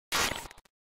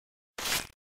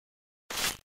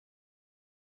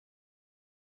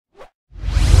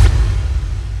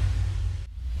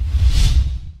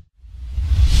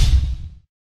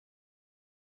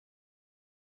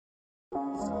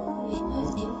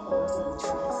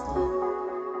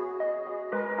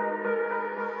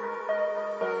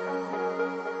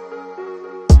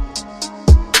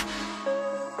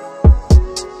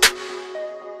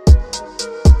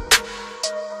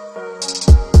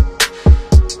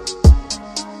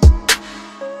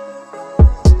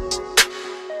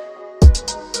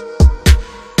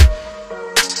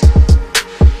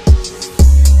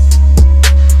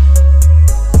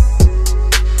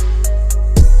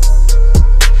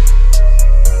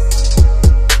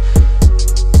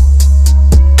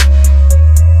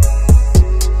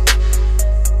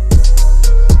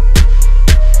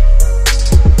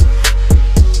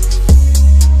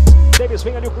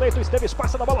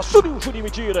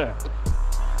tira.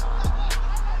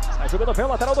 Sai jogando bem o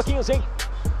lateral do 15, hein?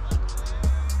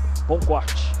 Bom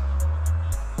corte.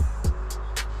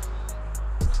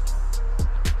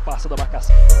 Passa da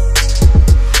marcação.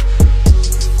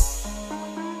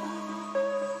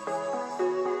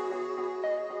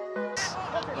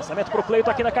 Lançamento pro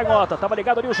Cleiton aqui na canhota. Tava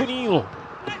ligado ali o Juninho.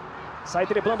 Sai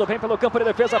driblando bem pelo campo de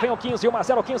defesa. Vem o 15.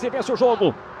 1-0. O 15 vence o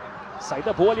jogo.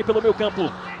 Saída boa ali pelo meio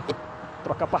campo.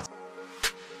 Troca a parte.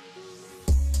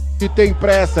 E tem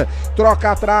pressa,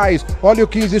 troca atrás, olha o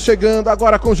 15 chegando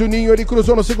agora com o Juninho, ele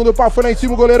cruzou no segundo pau, foi lá em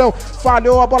cima o goleirão,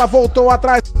 falhou, a bola voltou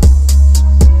atrás.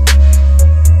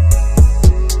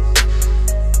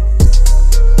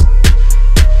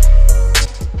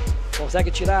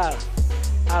 Consegue tirar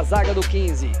a zaga do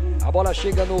 15, a bola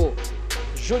chega no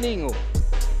Juninho.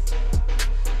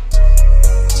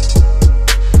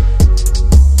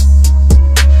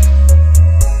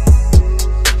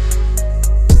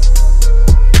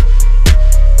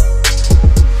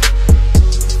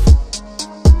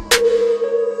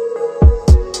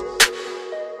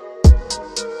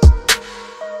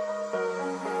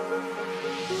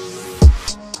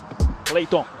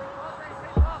 Cleiton.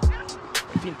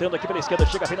 Pintando aqui pela esquerda,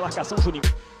 chega bem na marcação, Juninho.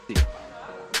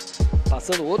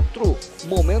 Passando outro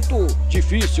momento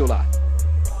difícil lá.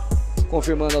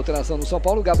 Confirmando a alteração do São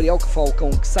Paulo, Gabriel Falcão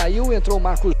que saiu, entrou o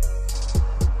Marcos.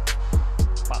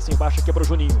 Passa embaixo aqui para o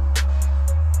Juninho.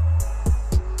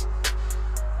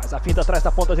 Mas a finta atrás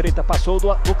da ponta direita, passou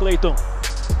do Cleiton.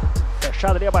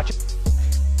 Fechada ali a batida.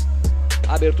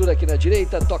 Abertura aqui na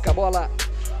direita, toca a bola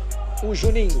o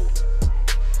Juninho.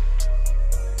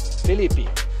 Felipe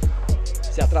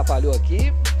se atrapalhou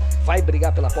aqui, vai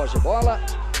brigar pela posse de bola,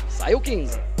 saiu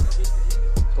 15.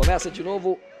 Começa de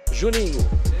novo Juninho.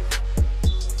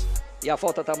 E a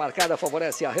falta está marcada,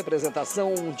 favorece a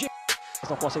representação de...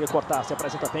 Não consegue cortar, se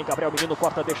apresenta bem, Gabriel Menino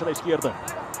corta, deixa da esquerda.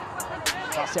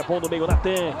 Passe é bom no meio,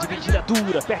 Natan, dividida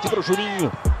dura, perde para o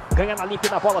Juninho. Ganha na limpa e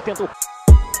na bola, tenta o...